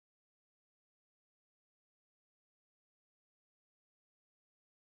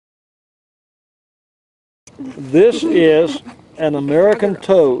this is an American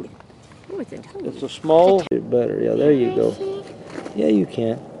toad. Oh, it's a toad. It's a small, better, yeah, there you go. Yeah, you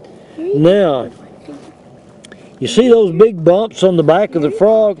can. Now, you see those big bumps on the back of the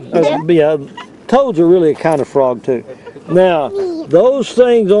frog? Yeah, toads are really a kind of frog too. Now, those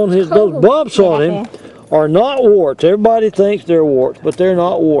things on those bumps on him are not warts. Everybody thinks they're warts, but they're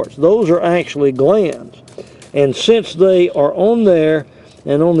not warts. Those are actually glands. And since they are on there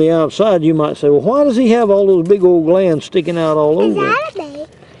and on the outside, you might say, well, why does he have all those big old glands sticking out all over him?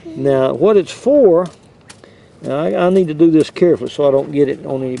 Now, what it's for, now I need to do this carefully so I don't get it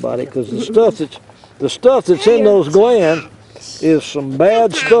on anybody, because the stuff that's in those glands is some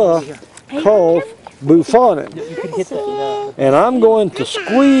bad stuff called bufonin. And I'm going to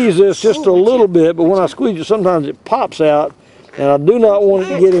squeeze this just a little bit, but when I squeeze it, sometimes it pops out, and I do not want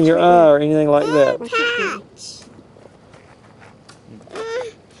it to get in your eye or anything like that.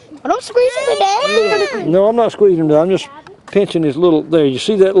 I don't squeeze it today. No, I'm not squeezing it. I'm just pinching his little, there, you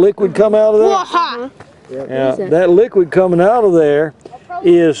see that liquid come out of there? Now, that liquid coming out of there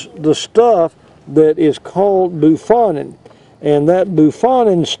is the stuff that is called bufonin. And that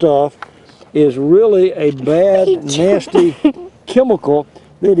bufonin stuff is really a bad, nasty chemical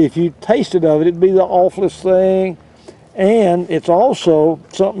that if you tasted of it, it'd be the awfulest thing. And it's also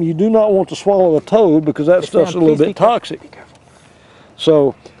something you do not want to swallow a toad, because that stuff's a little bit toxic.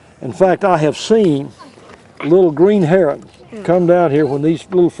 So, in fact, I have seen little green herons come down here when these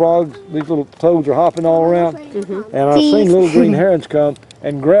little frogs, these little toads are hopping all around. And I've seen little green herons come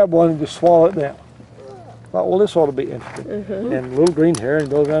and grab one and just swallow it down. I thought, well, this ought to be interesting. And the little green heron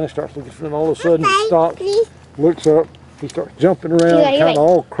goes around and starts looking for them. All of a sudden he stops, looks up, he starts jumping around, kind of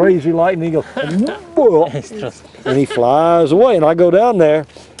all crazy like, and he goes, whoa, and he flies away. And I go down there,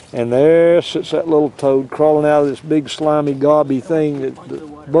 and there sits that little toad crawling out of this big slimy gobby thing that the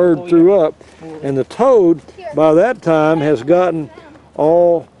bird threw up. And the toad, by that time, has gotten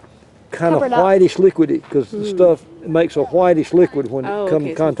all kind of whitish liquidy, because the stuff makes a whitish liquid when it comes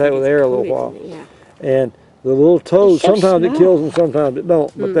in contact with air a little while. And the little toad, sometimes it kills them, sometimes it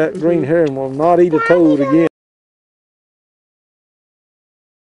don't. But that green heron will not eat a toad again.